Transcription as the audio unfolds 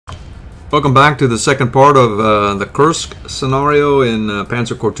Welcome back to the second part of the Kursk scenario in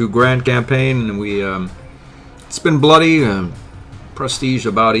Panzer Corps II Grand Campaign. And it's been bloody, prestige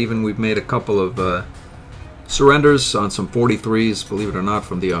about even. We've made a couple of surrenders on some 43s, believe it or not,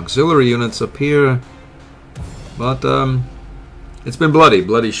 from the auxiliary units up here. But it's been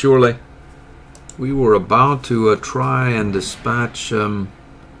bloody surely. We were about to try and dispatch...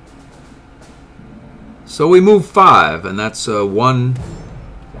 so we moved 5, and that's 1...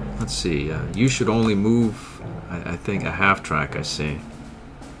 Let's see, you should only move, I think, a half track, I see.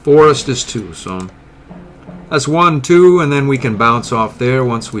 Forest is 2, so that's 1, 2, and then we can bounce off there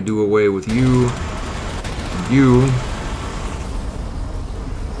once we do away with you.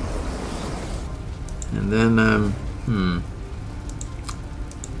 And then,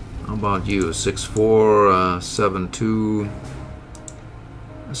 how about you? 6-4, 7-2.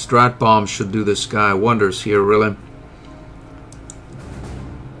 A strat bomb should do this guy wonders here, really.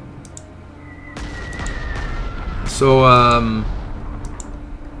 So,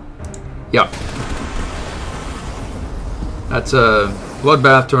 yeah. That's a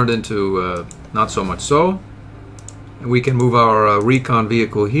bloodbath turned into not so much so. And we can move our recon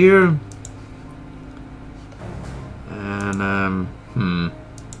vehicle here. And,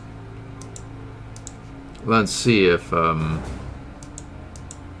 let's see if, we're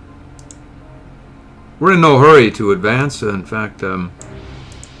in no hurry to advance. In fact,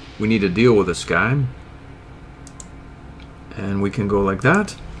 we need to deal with this guy. And we can go like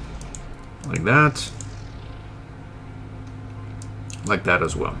that, like that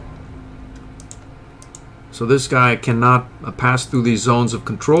as well. So this guy cannot pass through these zones of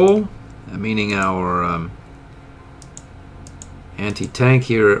control, meaning our anti-tank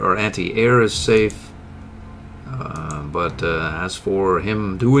here, or anti-air, is safe. But as for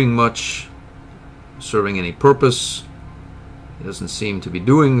him doing much, serving any purpose, he doesn't seem to be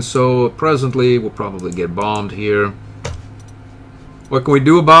doing so presently. We'll probably get bombed here. What can we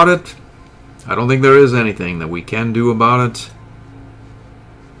do about it? I don't think there is anything that we can do about it.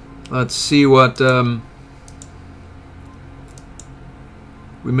 Let's see what...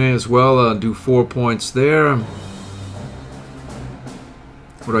 we may as well do 4 points there.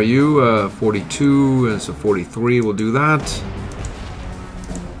 What are you? 42, and so 43, we'll do that.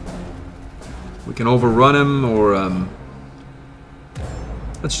 We can overrun him, or...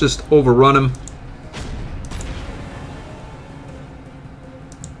 let's just overrun him.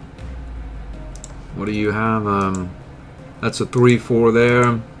 What do you have? That's a 3-4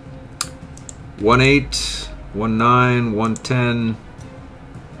 there. 1-8, 1-9, 1-10.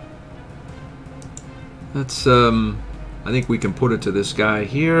 That's I think we can put it to this guy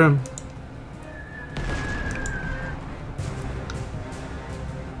here.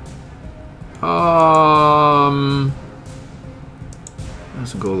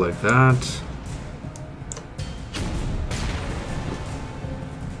 Let's go like that.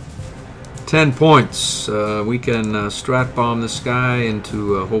 $10 points. We can strat bomb this guy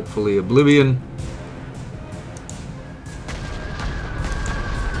into hopefully oblivion.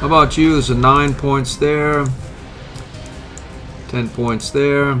 How about you? There's a 9 points there. 10 points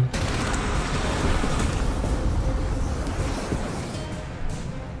there.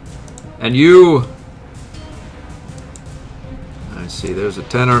 And you. I see. There's a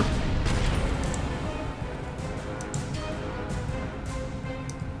 10er.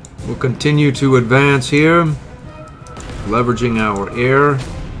 We'll continue to advance here, leveraging our air.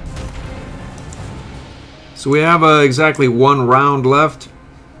 So we have exactly 1 round left.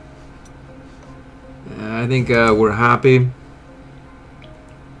 I think we're happy.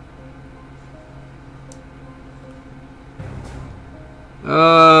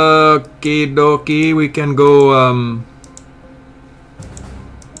 Okie dokie, we can go,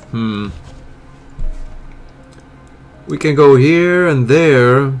 we can go here and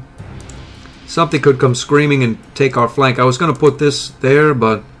there. Something could come screaming and take our flank. I was going to put this there,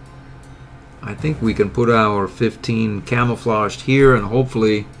 but I think we can put our 15 camouflaged here and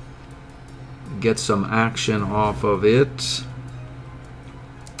hopefully get some action off of it,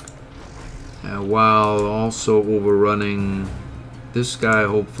 while also overrunning this guy,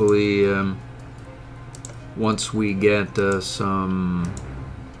 hopefully, once we get some...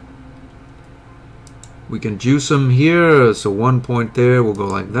 We can juice him here, so 1 point there, we'll go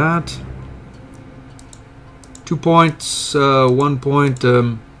like that. 2 points, 1 point,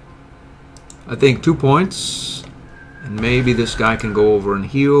 I think 2 points, and maybe this guy can go over and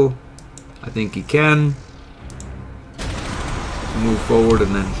heal. I think he can. Move forward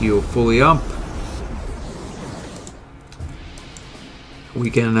and then heal fully up.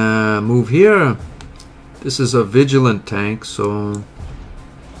 We can move here. This is a vigilant tank, so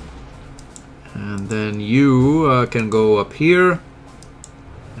And then you can go up here.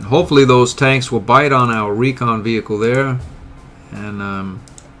 And hopefully those tanks will bite on our recon vehicle there. And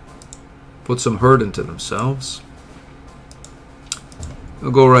put some hurt into themselves.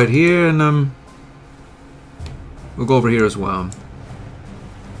 We'll go right here and we'll go over here as well.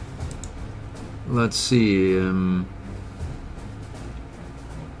 Let's see.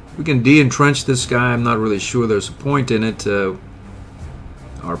 We can de-entrench this guy. I'm not really sure there's a point in it.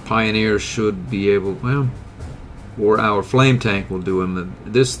 Our pioneers should be able, well, or our flame tank will do him.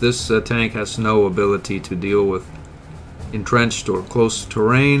 This tank has no ability to deal with entrenched or close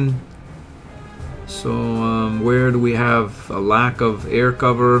terrain. So where do we have a lack of air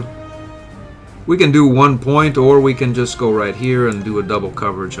cover? We can do 1 point, or we can just go right here and do a double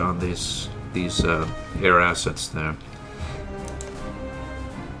coverage on these air assets there.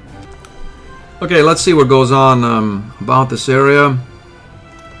 Okay, let's see what goes on about this area.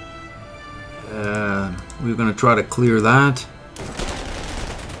 We're going to try to clear that.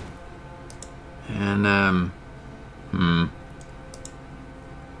 And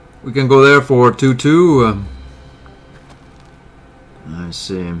we can go there for 2-2. I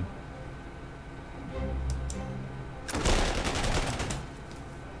see.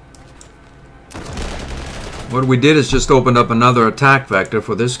 What we did is just opened up another attack vector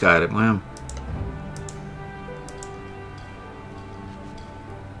for this guy. Well,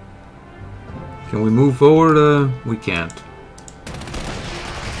 can we move forward? We can't.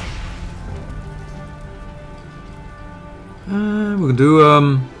 We can do,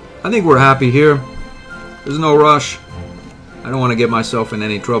 I think we're happy here. There's no rush. I don't want to get myself in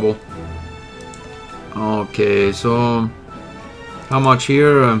any trouble. Okay, so how much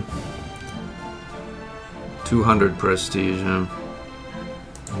here? 200 prestige.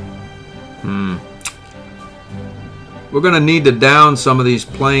 We're gonna need to down some of these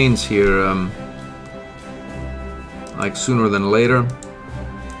planes here, like sooner than later.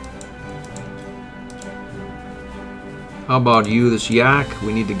 How about you, this yak?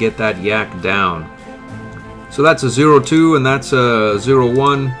 We need to get that yak down. So that's a 0-2 and that's a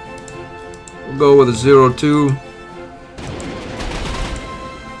 0-1. We'll go with a 0-2.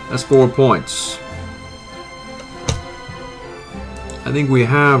 That's 4 points. I think we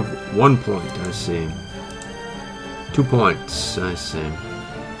have 1 point, I see. 2 points, I see.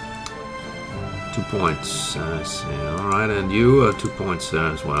 2 points, I see. Alright, and you, 2 points there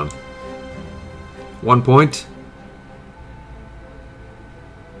as well. 1 point.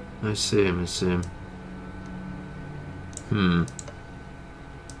 I see, I see. And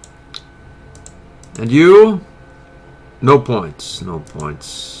you? No points, no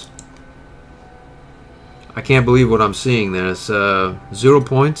points. I can't believe what I'm seeing there. It's 0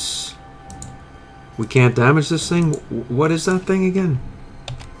 points. We can't damage this thing? What is that thing again?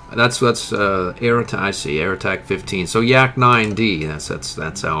 That's air attack. I see, air attack 15. So Yak 9D,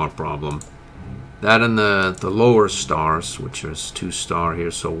 that's our problem. That and the lower stars, which is 2-star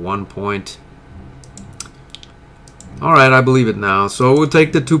here, so 1 point. Alright, I believe it now. So we'll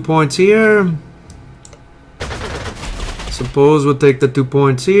take the 2 points here. Suppose we'll take the 2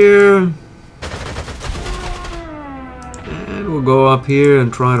 points here. And we'll go up here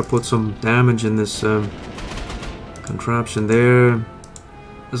and try to put some damage in this contraption there.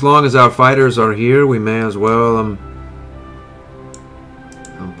 As long as our fighters are here, we may as well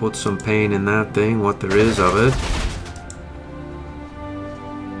put some pain in that thing, what there is of it.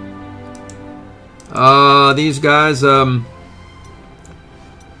 These guys, well,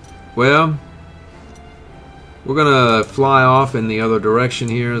 we're gonna fly off in the other direction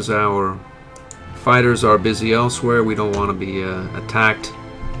here as our fighters are busy elsewhere. We don't want to be attacked.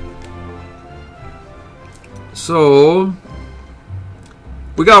 So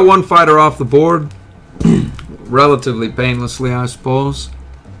we got 1 fighter off the board, relatively painlessly, I suppose.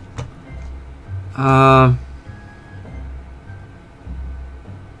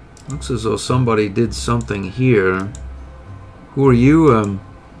 Looks as though somebody did something here. Who are you?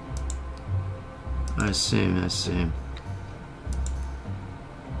 I see, I see.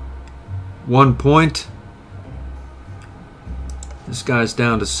 1 point. This guy's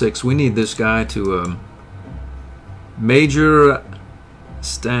down to 6. We need this guy to Major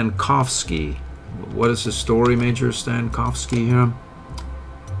Stankovsky. What is his story, Major Stankovsky here?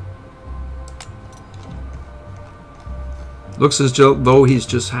 Looks as though he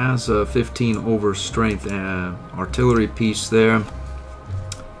just has a 15 over strength artillery piece there.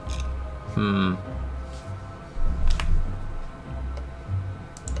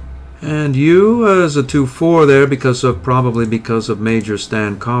 And you as a 2-4 there probably because of Major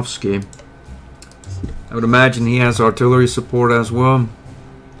Stankovsky. I would imagine he has artillery support as well.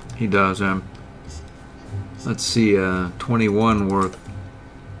 He does. Let's see, 21 worth.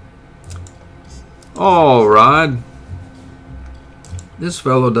 Alright. This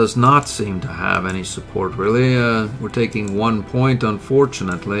fellow does not seem to have any support, really. We're taking 1 point,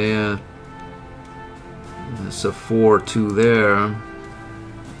 unfortunately. It's a 4-2 there.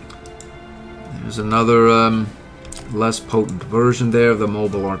 There's another less potent version there of the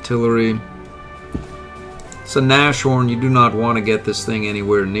mobile artillery. It's a Nashorn. You do not want to get this thing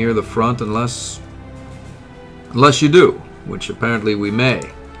anywhere near the front unless you do, which apparently we may.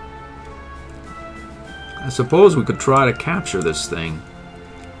 I suppose we could try to capture this thing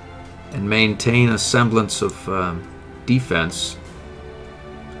and maintain a semblance of defense.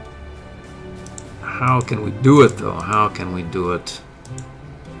 How can we do it, though? How can we do it?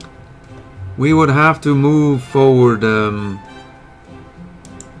 We would have to move forward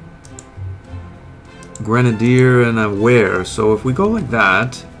Grenadier and a Wehr. So if we go like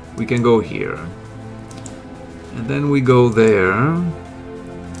that, we can go here. And then we go there.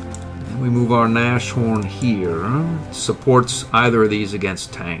 And we move our Nashorn here. Supports either of these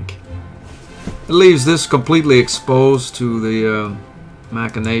against tank. It leaves this completely exposed to the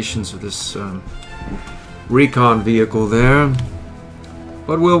machinations of this recon vehicle there.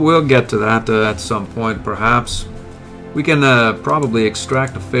 But we'll get to that at some point, perhaps. We can probably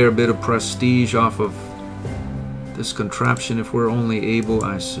extract a fair bit of prestige off of this contraption if we're only able,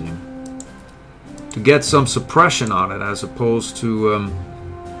 I see, to get some suppression on it as opposed to,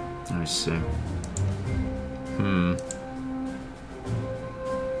 I see.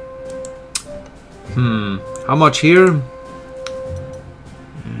 How much here?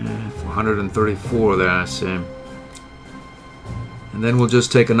 434 there, I see. And then we'll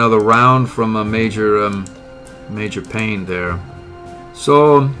just take another round from a Major Payne there.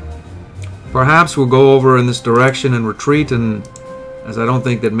 So perhaps we'll go over in this direction and retreat, and as I don't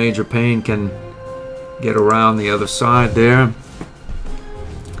think that Major Payne can get around the other side there.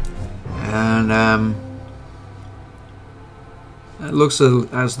 And it looks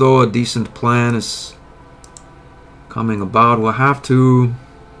as though a decent plan is coming about. We'll have to...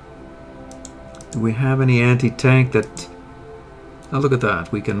 Do we have any anti-tank that... Now look at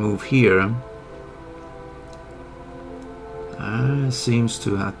that. We can move here. Seems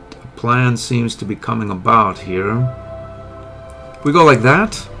to have... A plan seems to be coming about here. If we go like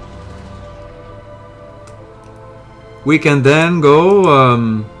that, we can then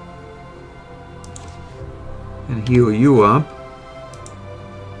go and heal you up.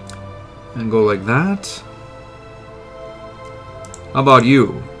 And go like that. How about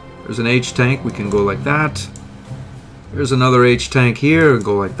you? There's an H-tank, we can go like that. There's another H-tank here,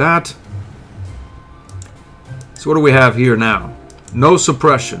 go like that. So what do we have here now? No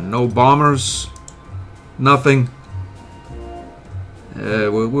suppression, no bombers, nothing.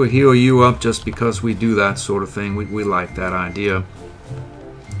 We'll heal you up just because we do that sort of thing. We like that idea.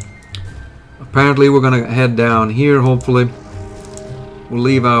 Apparently we're going to head down here, hopefully. We'll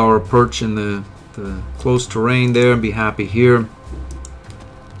leave our perch in the close terrain there and be happy here.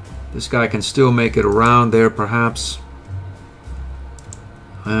 This guy can still make it around there, perhaps.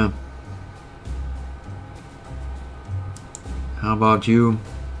 How about you?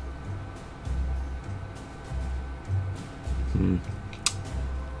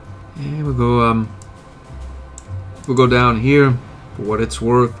 Yeah, we'll go down here for what it's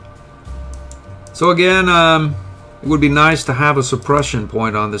worth. So again, it would be nice to have a suppression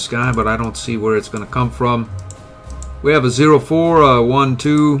point on this guy, but I don't see where it's going to come from. We have a 0-4, a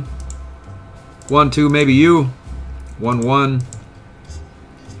 1-2, 1-2, maybe you, 1-1,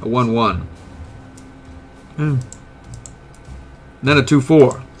 a 1-1, then a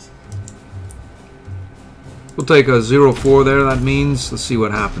 2-4. We'll take a 0-4 there. That means, let's see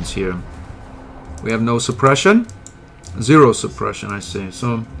what happens here. We have no suppression, 0 suppression, I see.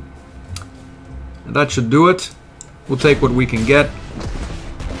 So and that should do it. We'll take what we can get.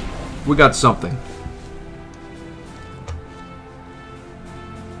 We got something.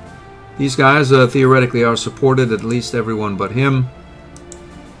 These guys theoretically are supported, at least everyone but him.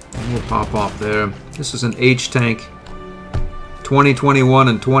 And we'll pop off there. This is an H-tank. 20, 21,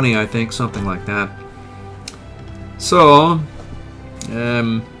 and 20, I think. Something like that. So, we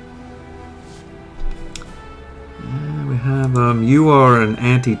have, you are an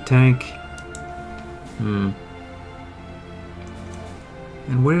anti-tank. And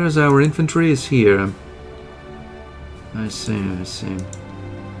where is our infantry? Is here. I see, I see.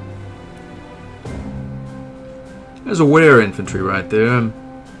 There's a Wehr infantry right there.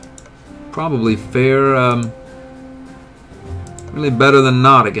 Probably fair, really better than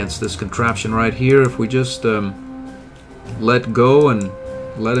not against this contraption right here. If we just let go and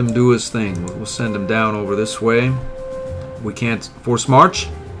let him do his thing. We'll send him down over this way. We can't force march?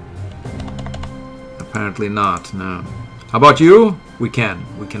 Apparently not, no. How about you? We can.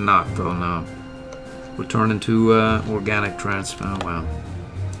 We cannot, though, no. Return into organic transfer. Oh, well.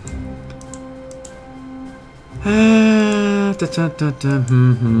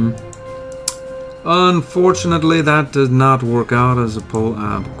 Unfortunately, that did not work out as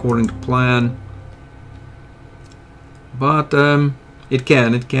according to plan. But it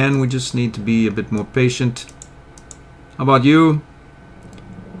can. We just need to be a bit more patient. How about you?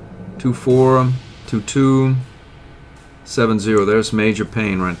 2-4, 2-2, 7-0. There's major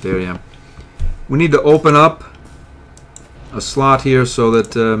pain right there, yeah. We need to open up a slot here so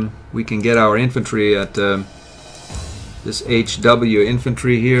that we can get our infantry at this HW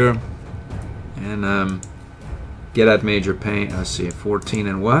infantry here and get at major pain. I see, 14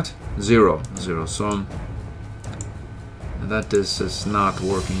 and what? 0. So that this is not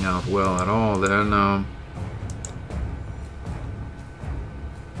working out well at all there now.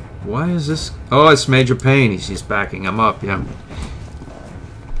 Why is this? Oh, it's major pain. He's backing him up, yeah.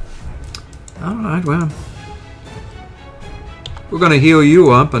 Alright, well. We're going to heal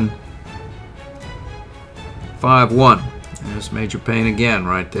you up and 5-1. There's major pain again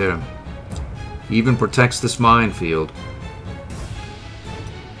right there. He even protects this minefield.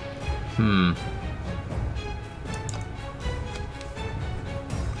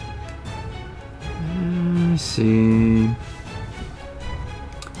 Let's see.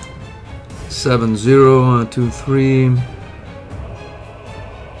 7-0, 2-3,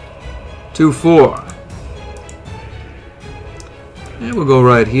 2-4. And we'll go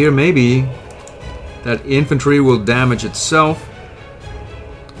right here. Maybe that infantry will damage itself.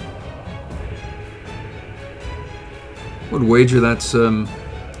 Would wager that's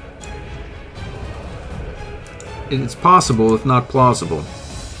it's possible, if not plausible.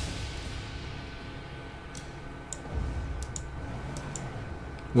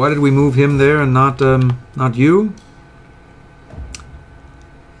 Why did we move him there and not you?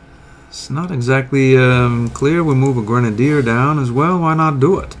 It's not exactly clear. We move a grenadier down as well. Why not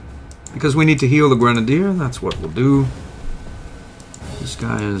do it? Because we need to heal the grenadier. That's what we'll do. This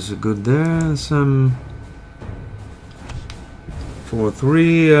guy is good there. Some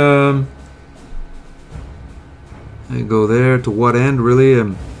 4-3. They go there. To what end,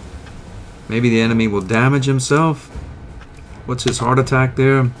 really? Maybe the enemy will damage himself. What's his heart attack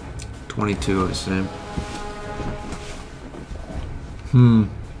there? 22, I say.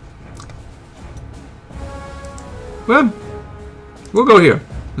 Well, we'll go here.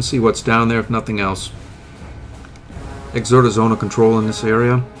 Let's see what's down there, if nothing else. Exert a zone of control in this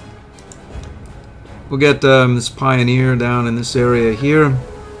area. We'll get this pioneer down in this area here.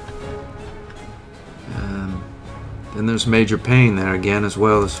 Then there's major pain there again as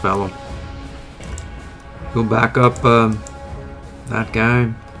well, this fellow. We'll back up that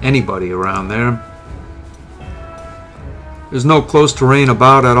guy. Anybody around there. There's no close terrain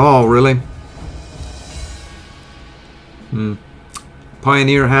about at all, really.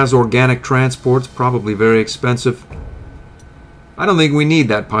 Pioneer has organic transports, probably very expensive. I don't think we need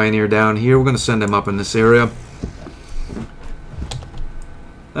that Pioneer down here. We're going to send him up in this area.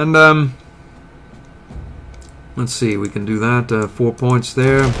 And, let's see, we can do that. 4 points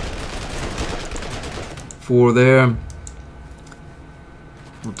there. 4 there.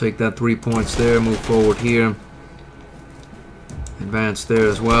 We'll take that 3 points there, move forward here. Advance there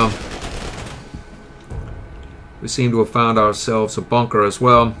as well. We seem to have found ourselves a bunker as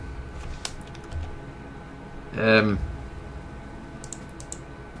well.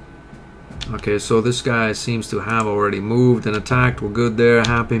 Okay, so this guy seems to have already moved and attacked. We're good there,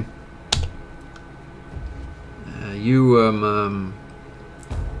 happy.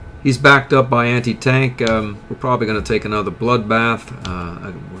 He's backed up by anti-tank. We're probably going to take another bloodbath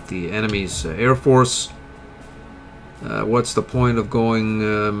with the enemy's air force. What's the point of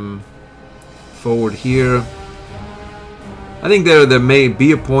going forward here? I think there may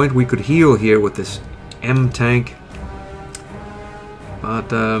be a point we could heal here with this M tank.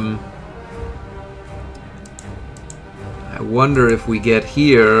 But I wonder if we get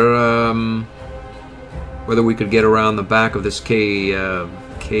here, whether we could get around the back of this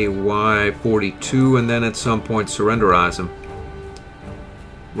KY-42 and then at some point surrenderize him.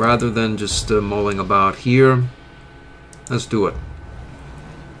 Rather than just mulling about here. Let's do it.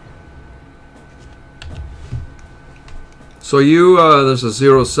 So you, there's a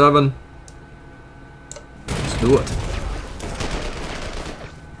 0-7. Let's do it.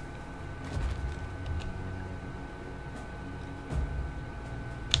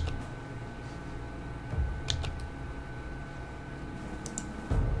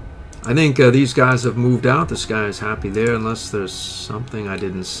 I think these guys have moved out. This guy is happy there, unless there's something I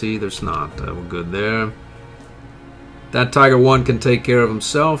didn't see. There's not. We're good there. That Tiger 1 can take care of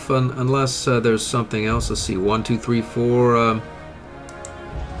himself, unless there's something else. Let's see. 1, 2, 3, 4.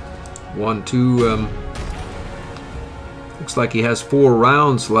 1, 2. Looks like he has 4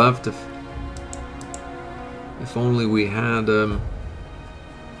 rounds left. If only we had. We'll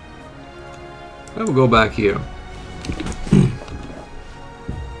go back here.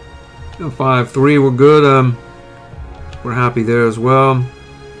 5-3. We're good. We're happy there as well.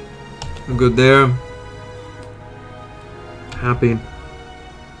 We're good there. Happy.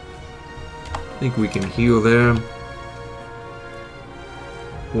 I think we can heal there.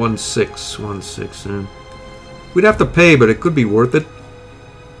 1-6. 1-6. We'd have to pay, but it could be worth it.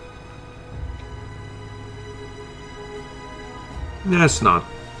 Nah, it's not.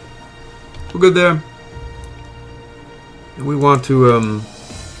 We're good there. And we want to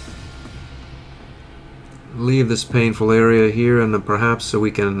leave this painful area here, and perhaps so we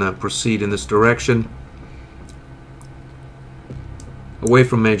can proceed in this direction. Away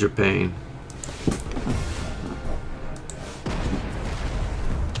from major pain.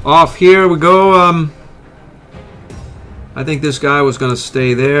 Off here we go. I think this guy was going to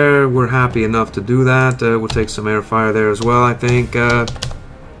stay there. We're happy enough to do that. We'll take some air fire there as well, I think.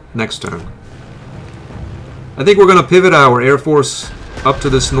 Next turn. I think we're going to pivot our Air Force up to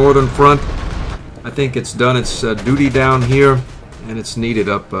this northern front. I think it's done its duty down here, and it's needed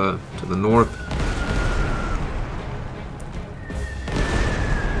up to the north.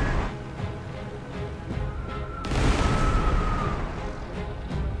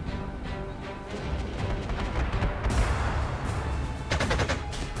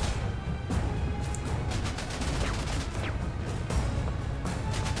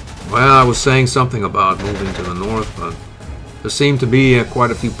 Well, I was saying something about moving to the north, but there seem to be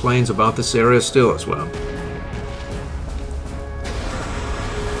quite a few planes about this area still as well.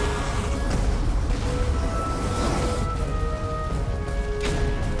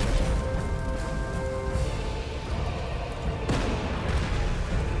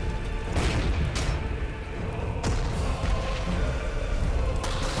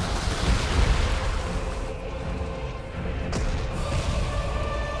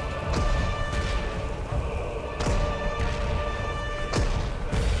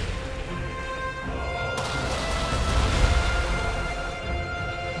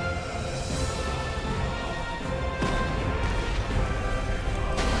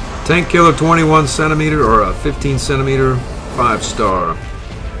 Tank killer 21 centimeter or a 15 centimeter 5-star. I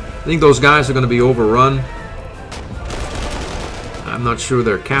think those guys are going to be overrun. I'm not sure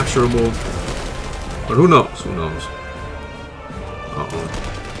they're capturable, but who knows? Who knows? Uh-oh.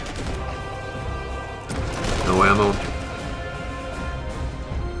 No ammo.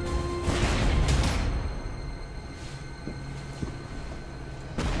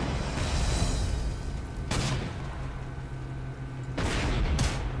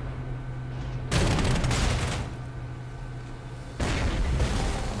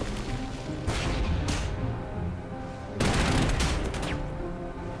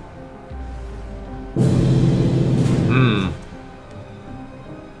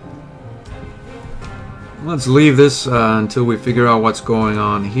 Let's leave this until we figure out what's going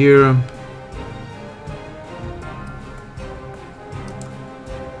on here.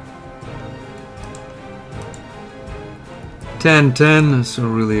 $10-10, so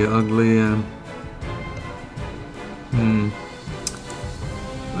really ugly.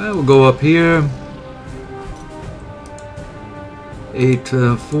 Well, we'll go up here.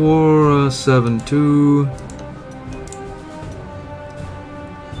 8-4, 7-2.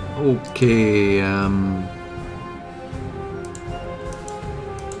 Okay,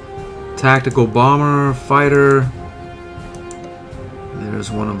 tactical bomber, fighter.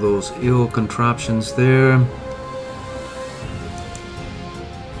 There's one of those ill contraptions there.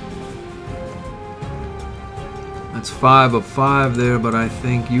 That's 5 of 5 there, but I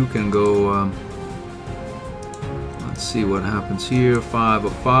think you can go. Let's see what happens here. 5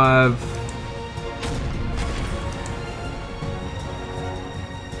 of 5.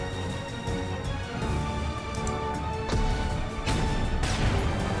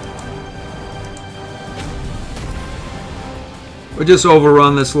 We'll just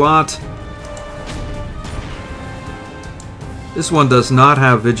overrun this lot. This one does not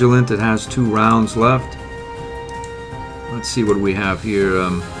have vigilant. It has 2 rounds left. Let's see what we have here.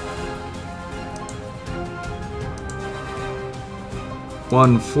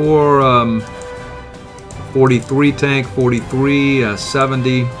 1-4, 43 tank, 43,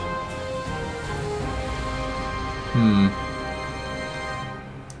 70.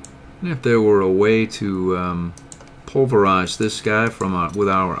 If there were a way to pulverize this guy from with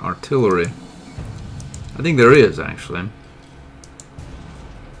our artillery. I think there is, actually.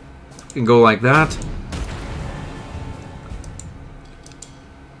 We can go like that.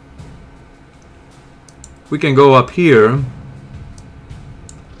 We can go up here.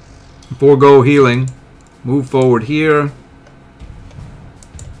 Forego healing. Move forward here.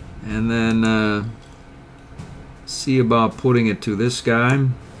 And then see about putting it to this guy.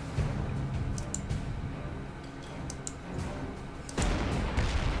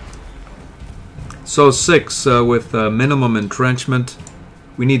 So 6 with minimum entrenchment.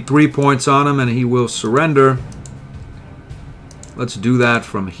 We need 3 points on him and he will surrender. Let's do that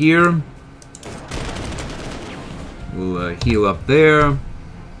from here. We'll heal up there.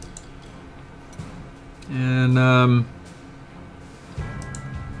 And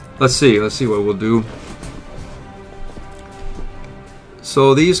let's see what we'll do.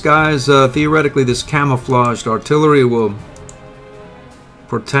 So these guys, theoretically this camouflaged artillery will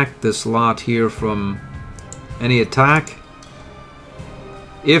protect this lot here from any attack.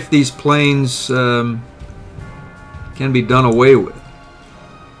 If these planes can be done away with.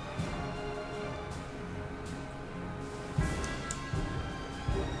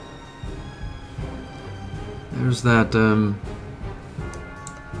 There's that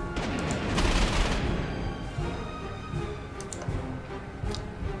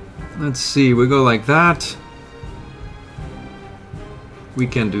let's see, we go like that. We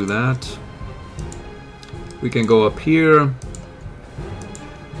can do that. We can go up here.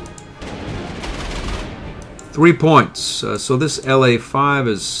 3 points. So this LA5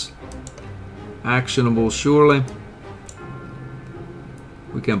 is actionable, surely.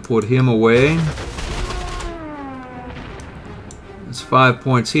 We can put him away. It's 5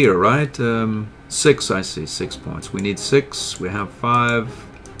 points here, right? 6, I see. 6 points. We need 6. We have 5.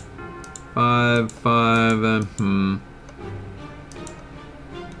 5.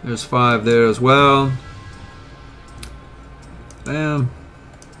 There's 5 there as well. Bam.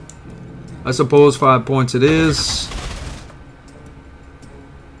 I suppose 5 points it is.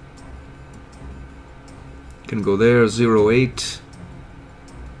 Can go there, 0.8.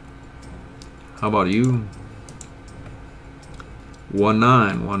 How about you?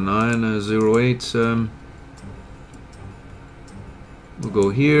 1.9, 0.8. We'll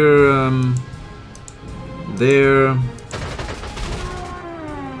go here, there.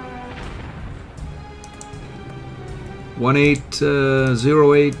 1.8,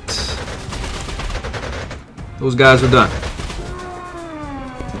 0.8. Those guys are done.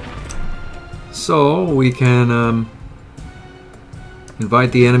 So we can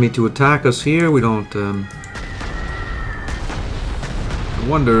invite the enemy to attack us here. We don't. I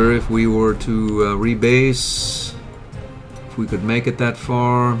wonder if we were to rebase, if we could make it that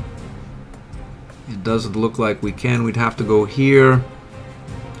far. It doesn't look like we can. We'd have to go here.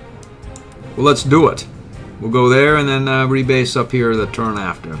 Well, let's do it. We'll go there and then rebase up here the turn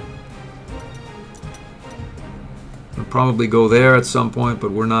after. We'll probably go there at some point,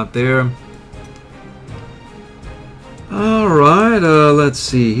 but we're not there. Alright, let's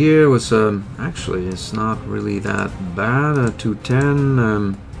see here. Was actually, it's not really that bad.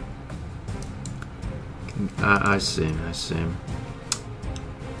 210. I see.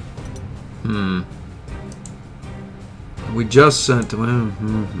 We just sent.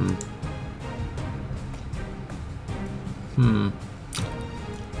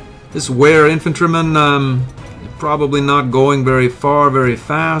 This Wehr infantryman probably not going very far, very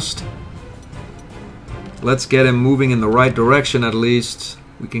fast. Let's get him moving in the right direction at least.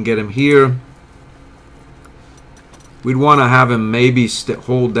 We can get him here. We'd want to have him maybe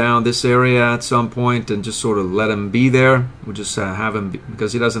hold down this area at some point and just sort of let him be there. We'll just have him,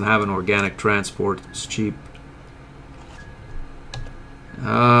 because he doesn't have an organic transport. It's cheap.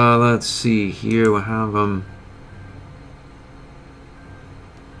 Let's see here. We have him.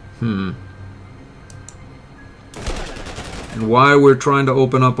 And why we're trying to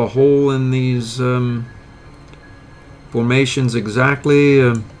open up a hole in these formations exactly,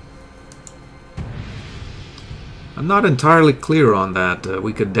 I'm not entirely clear on that.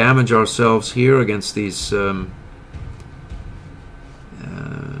 We could damage ourselves here against these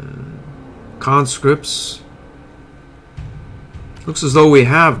conscripts. Looks as though we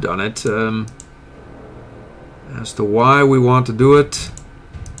have done it. As to why we want to do it,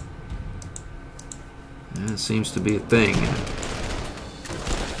 it seems to be a thing.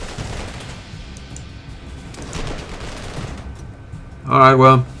 Alright,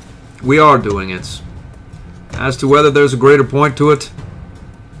 well, we are doing it. As to whether there's a greater point to it,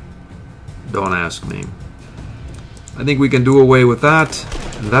 don't ask me. I think we can do away with that.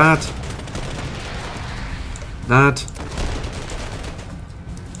 That.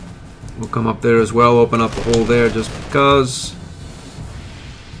 We'll come up there as well, open up a hole there just because.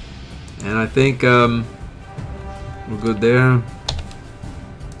 And I think we're good there.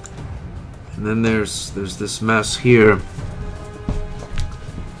 And then there's this mess here.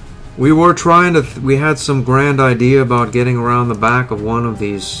 We were trying to, we had some grand idea about getting around the back of one of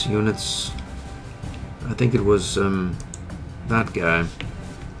these units. I think it was that guy.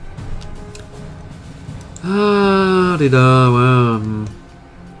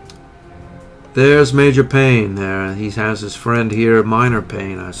 There's Major Payne there. He has his friend here, Minor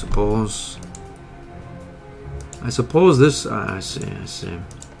Payne, I suppose. I suppose this, I see.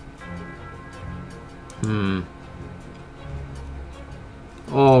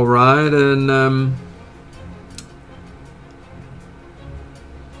 Alright, and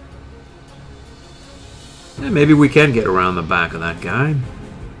yeah, maybe we can get around the back of that guy.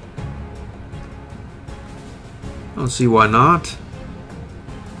 Don't see why not.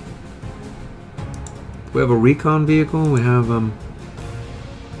 We have a recon vehicle. We have you.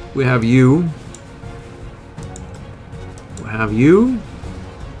 We have you.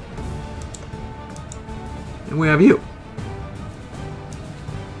 And we have you.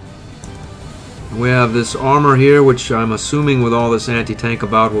 And we have this armor here, which I'm assuming with all this anti-tank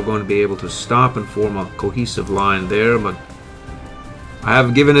about, we're going to be able to stop and form a cohesive line there, but I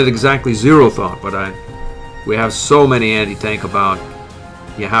haven't given it exactly zero thought, but we have so many anti-tank about,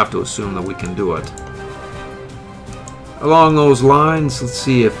 you have to assume that we can do it. Along those lines, let's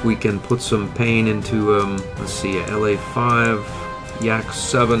see if we can put some pain into, let's see, a LA-5,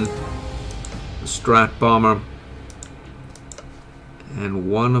 Yak-7, a Strat Bomber,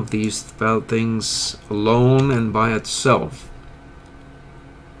 and one of these things alone and by itself.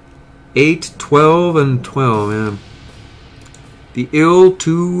 8, 12, and 12, yeah. The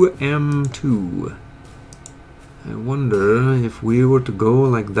IL-2M2. I wonder if we were to go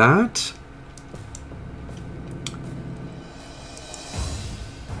like that.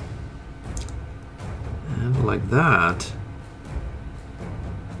 And like that.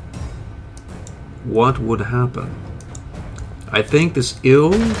 What would happen? I think this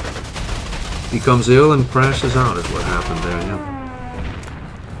ill becomes ill and crashes out is what happened there, yeah.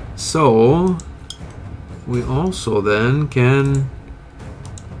 So we also then can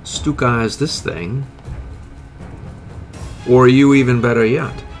Stuka-ize this thing, or you even better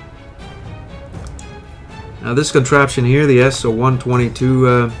yet. Now this contraption here, the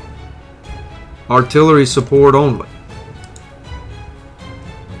SO-122 artillery support only.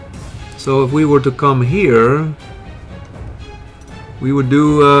 So if we were to come here, we would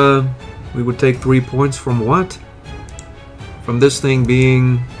do, we would take 3 points from what? From this thing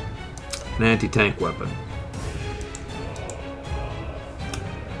being an anti-tank weapon.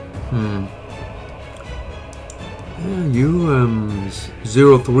 Yeah, you,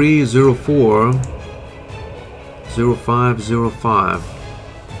 03, 04, 05, 05.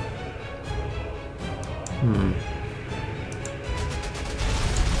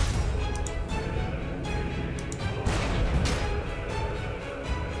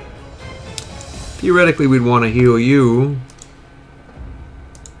 Theoretically, we'd want to heal you.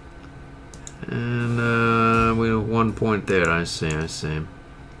 And we have 1 point there, I see.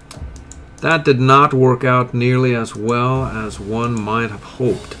 That did not work out nearly as well as one might have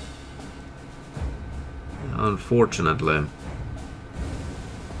hoped. Unfortunately.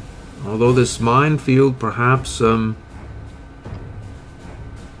 Although this minefield perhaps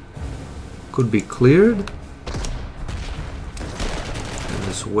could be cleared.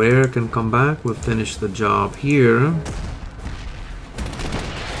 This Ware can come back. We'll finish the job here.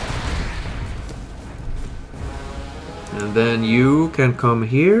 And then you can come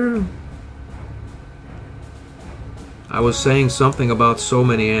here. I was saying something about so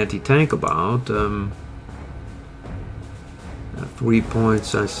many anti-tank about. 3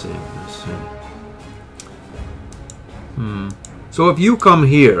 points, I see. So if you come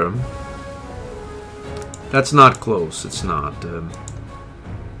here, that's not close. It's not.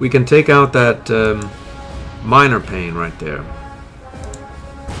 We can take out that Minor Payne right there.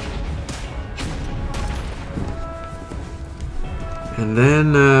 And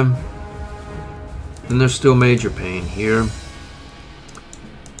then there's still Major Payne here.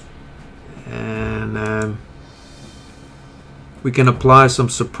 And we can apply some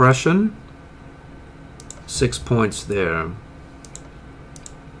suppression. 6 points there.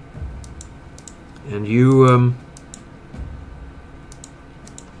 And you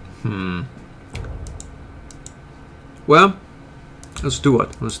well, let's do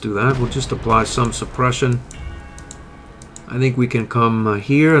it. Let's do that. We'll just apply some suppression. I think we can come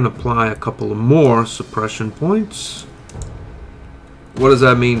here and apply a couple of more suppression points. What does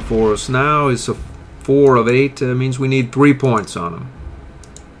that mean for us now? It's a 4 of 8. Means we need 3 points on them.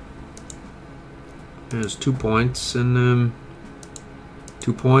 There's 2 points and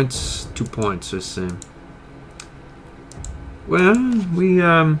 2 points, 2 points. Let's see. Well,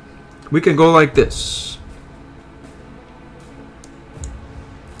 we can go like this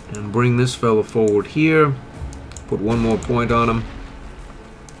and bring this fellow forward here. Put 1 more point on him.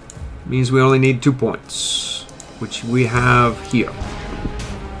 Means we only need 2 points, which we have here.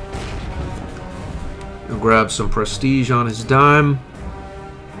 We'll grab some prestige on his dime.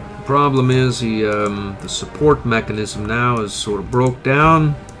 The problem is the support mechanism now is sort of broke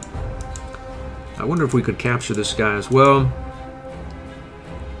down. I wonder if we could capture this guy as well.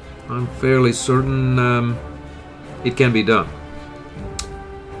 I'm fairly certain it can be done.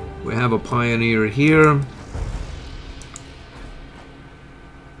 We have a pioneer here.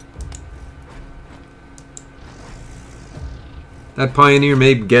 That pioneer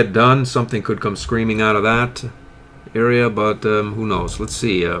may get done. Something could come screaming out of that area, but who knows? Let's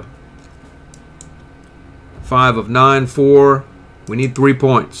see. 5 of 9, 4. We need 3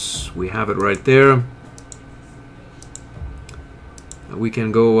 points. We have it right there. We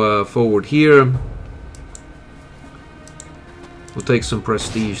can go forward here. We'll take some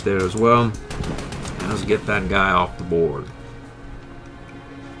prestige there as well. Let's get that guy off the board.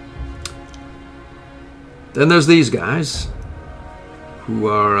 Then there's these guys who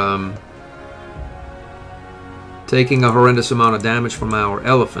are taking a horrendous amount of damage from our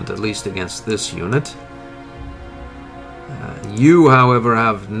elephant, at least against this unit. You, however,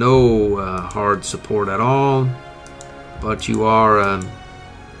 have no hard support at all, but you are an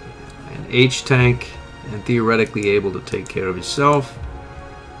H tank and theoretically able to take care of yourself.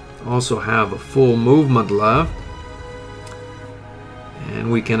 Also have a full movement left,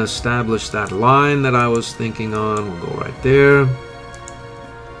 and we can establish that line that I was thinking on. We'll go right there.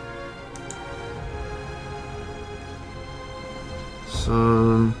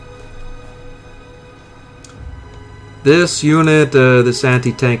 This unit, this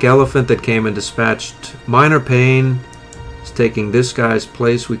anti-tank elephant that came and dispatched minor pain, is taking this guy's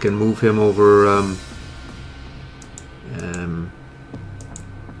place. We can move him over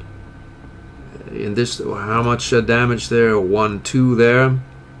in this. How much damage there? 1, 2 there.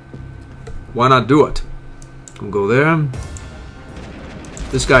 Why not do it? We'll go there.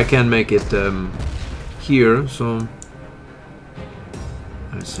 This guy can make it here, so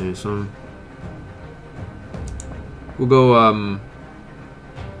I see some. We'll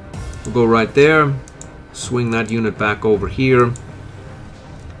go right there. Swing that unit back over here.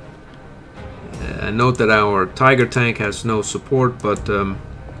 Note that our Tiger tank has no support, but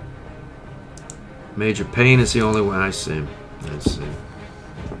major pain is the only one I see. Let's see.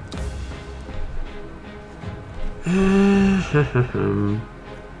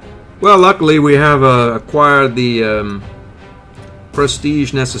 Well, luckily we have acquired the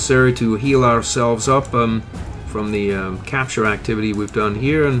prestige necessary to heal ourselves up from the capture activity we've done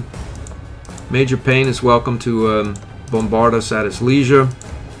here, and Major Pain is welcome to bombard us at his leisure.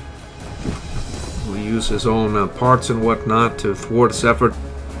 We use his own parts and whatnot to thwart this effort.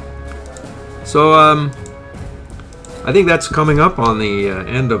 So I think that's coming up on the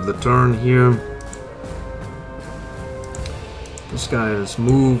end of the turn here. This guy has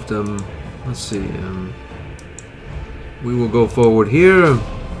moved. Let's see. We will go forward here.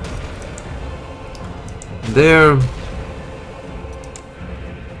 There.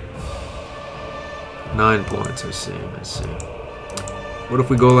 9 points, I see. What if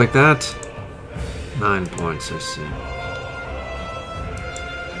we go like that? 9 points, I see.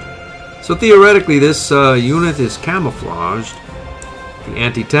 So theoretically, this unit is camouflaged, the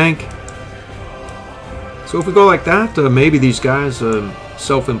anti-tank. So if we go like that, maybe these guys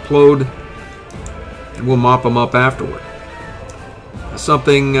self-implode, and we'll mop them up afterward.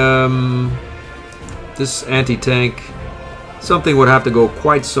 Something, this anti-tank, something would have to go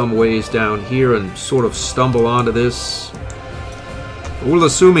quite some ways down here and sort of stumble onto this. We're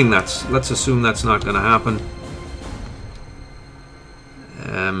assuming let's assume that's not going to happen.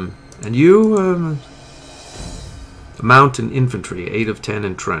 And you, mountain infantry, 8 of 10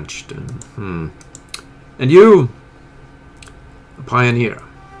 entrenched. And you, a pioneer.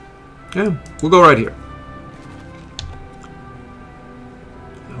 Yeah, we'll go right here.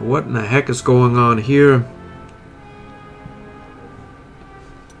 What in the heck is going on here?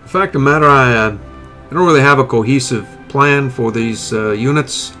 The fact of the matter, I don't really have a cohesive plan for these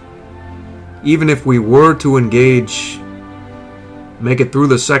units. Even if we were to engage, make it through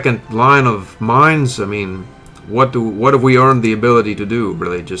the second line of mines, I mean, what have we earned the ability to do?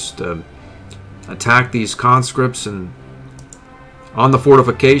 Really, just attack these conscripts and on the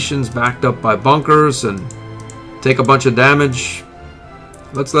fortifications, backed up by bunkers, and take a bunch of damage.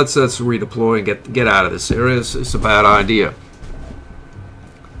 Let's redeploy and get out of this area. It's a bad idea.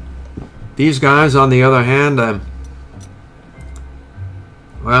 These guys, on the other hand,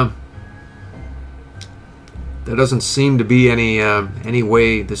 well, there doesn't seem to be any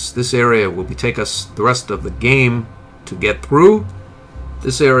way this area will take us the rest of the game to get through.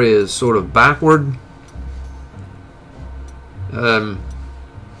 This area is sort of backward.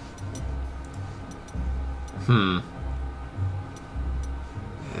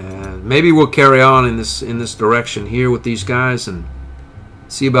 Maybe we'll carry on in this direction here with these guys and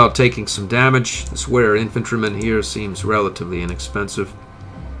see about taking some damage. This Wehr infantryman here seems relatively inexpensive.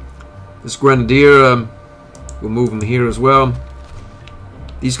 This grenadier, we'll move him here as well.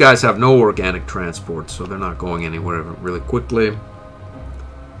 These guys have no organic transport, so they're not going anywhere really quickly.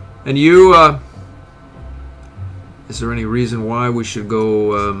 And you, is there any reason why we should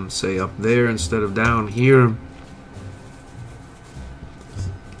go, say, up there instead of down here?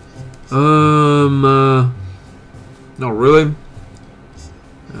 Not really.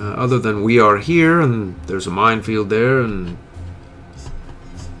 Other than we are here, and there's a minefield there, and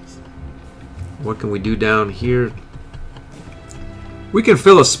what can we do down here? We can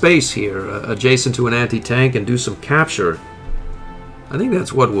fill a space here adjacent to an anti-tank and do some capture. I think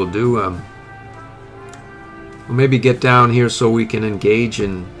that's what we'll do. We'll maybe get down here so we can engage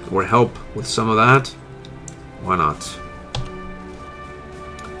in or help with some of that. Why not?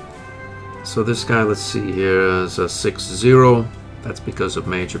 So this guy, let's see here, is a 6-0. That's because of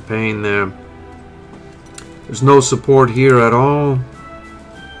major pain there. There's no support here at all.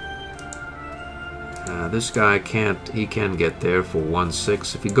 This guy can't, he can get there for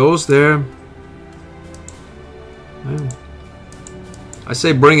 1-6. If he goes there, well, I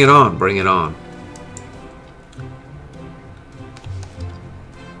say bring it on, bring it on.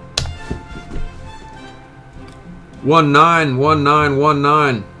 One nine.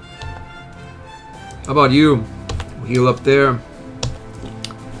 How about you? Heal up there.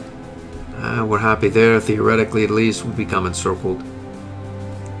 We're happy there, theoretically at least. We'll become encircled.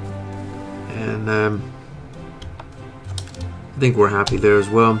 And I think we're happy there as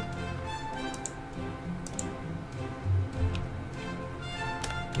well.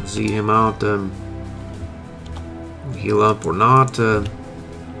 Z him out. Heal up or not.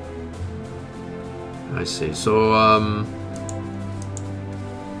 I see. So,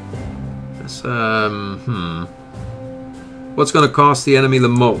 what's going to cost the enemy the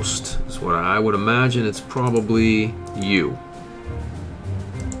most? Is what I would imagine. It's probably you.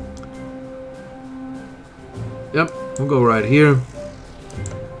 Yep, we'll go right here.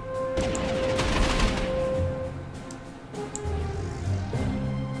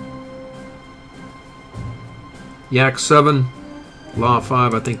 Yak 7, Law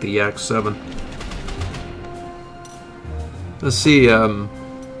 5. I think the Yak 7. Let's see.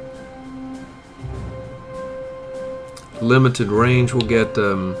 Limited range. We'll get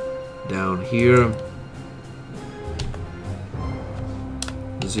down here.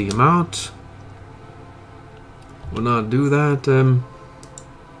 Z him out. We'll not do that.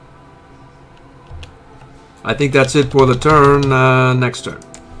 I think that's it for the turn. Next turn.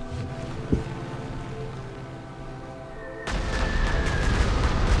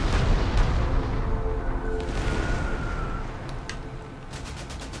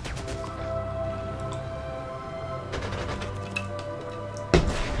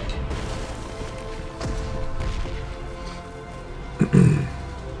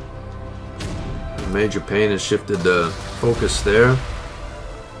 Major pain has shifted the focus there.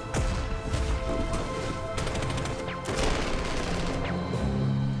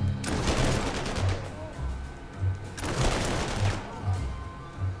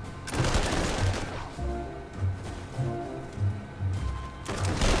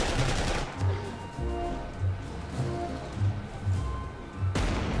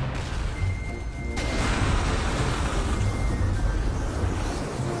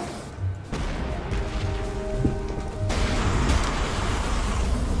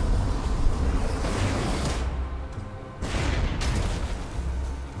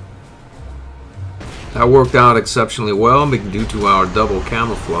 That worked out exceptionally well due to our double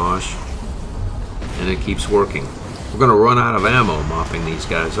camouflage, and it keeps working. We're going to run out of ammo mopping these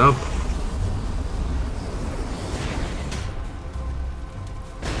guys up.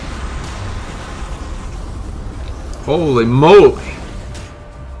 Holy moly!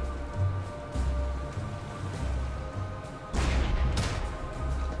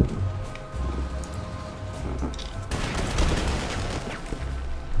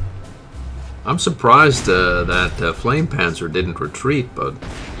 I'm surprised that Flame Panzer didn't retreat, but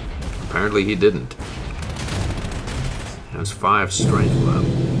apparently he didn't. He has 5 strength left.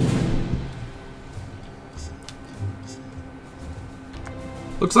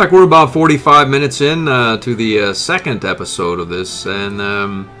 Looks like we're about 45 minutes in to the second episode of this, and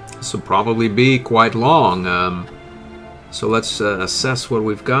this will probably be quite long. So let's assess what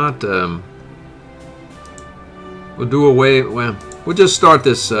we've got. We'll just start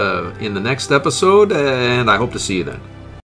this in the next episode, and I hope to see you then.